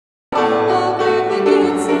Not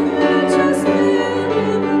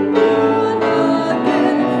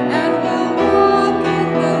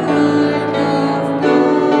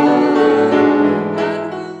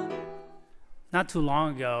too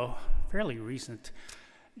long ago, fairly recent,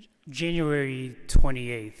 January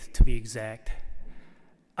 28th to be exact,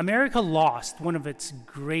 America lost one of its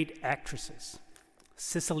great actresses,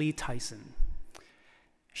 Cicely Tyson.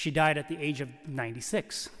 She died at the age of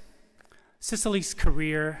 96. Cicely's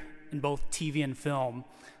career in both TV and film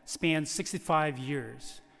spanned 65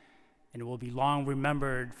 years and will be long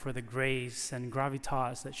remembered for the grace and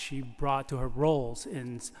gravitas that she brought to her roles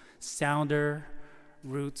in Sounder,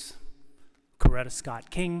 Roots, Coretta Scott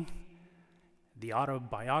King, the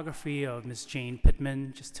autobiography of Miss Jane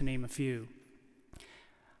Pittman, just to name a few.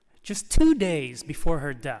 Just 2 days before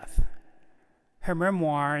her death, her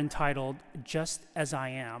memoir entitled Just As I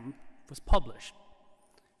Am was published.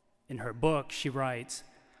 In her book, she writes,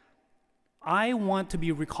 "I want to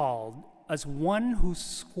be recalled as one who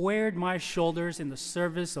squared my shoulders in the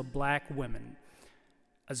service of Black women,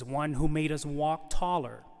 as one who made us walk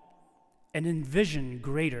taller and envision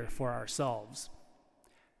greater for ourselves.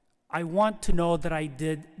 I want to know that I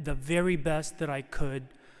did the very best that I could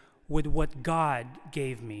with what God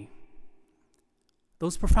gave me."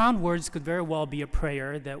 Those profound words could very well be a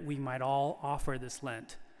prayer that we might all offer this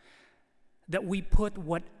Lent, that we put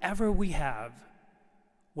whatever we have,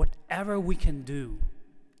 whatever we can do,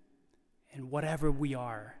 and whatever we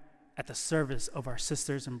are at the service of our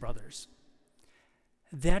sisters and brothers.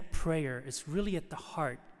 That prayer is really at the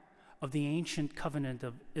heart of the ancient covenant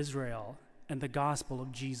of Israel and the gospel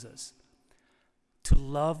of Jesus, to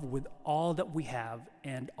love with all that we have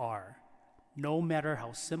and are, no matter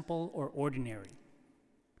how simple or ordinary.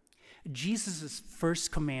 Jesus'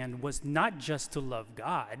 first command was not just to love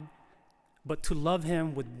God, but to love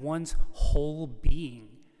him with one's whole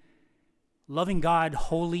being. Loving God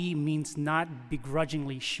wholly means not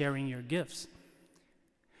begrudgingly sharing your gifts.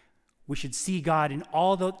 We should see God in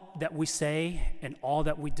all that we say and all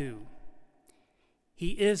that we do.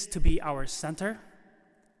 He is to be our center,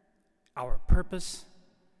 our purpose,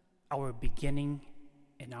 our beginning,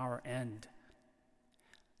 and our end.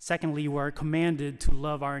 Secondly, we are commanded to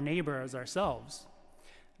love our neighbor as ourselves.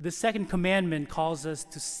 The second commandment calls us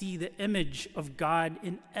to see the image of God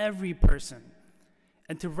in every person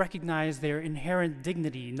and to recognize their inherent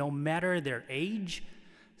dignity, no matter their age,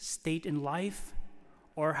 state in life,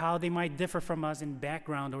 or how they might differ from us in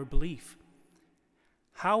background or belief.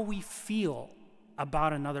 How we feel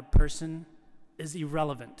about another person is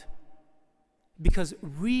irrelevant, because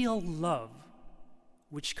real love,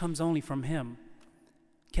 which comes only from him,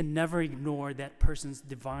 can never ignore that person's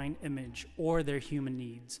divine image or their human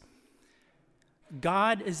needs.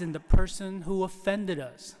 God is in the person who offended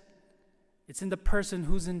us. It's in the person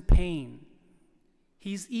who's in pain.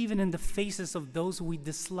 He's even in the faces of those we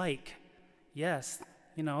dislike. Yes,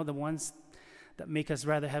 the ones that make us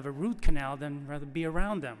rather have a root canal than rather be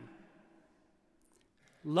around them.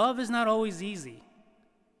 Love is not always easy.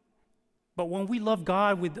 But when we love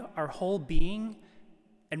God with our whole being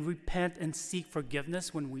and repent and seek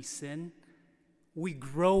forgiveness when we sin, we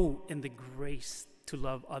grow in the grace to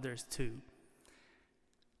love others too.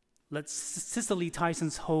 Let Cicely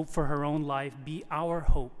Tyson's hope for her own life be our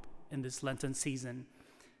hope in this Lenten season.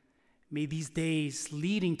 May these days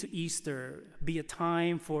leading to Easter be a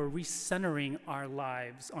time for recentering our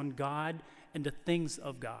lives on God and the things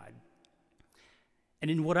of God. And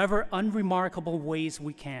in whatever unremarkable ways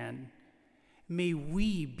we can, may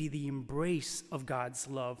we be the embrace of God's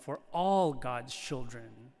love for all God's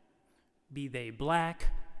children, be they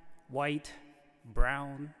Black, white,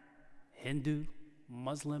 brown, Hindu,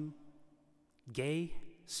 Muslim, gay,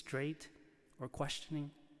 straight, or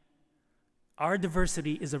questioning. Our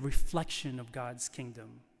diversity is a reflection of God's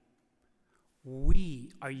kingdom.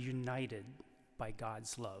 We are united by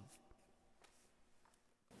God's love.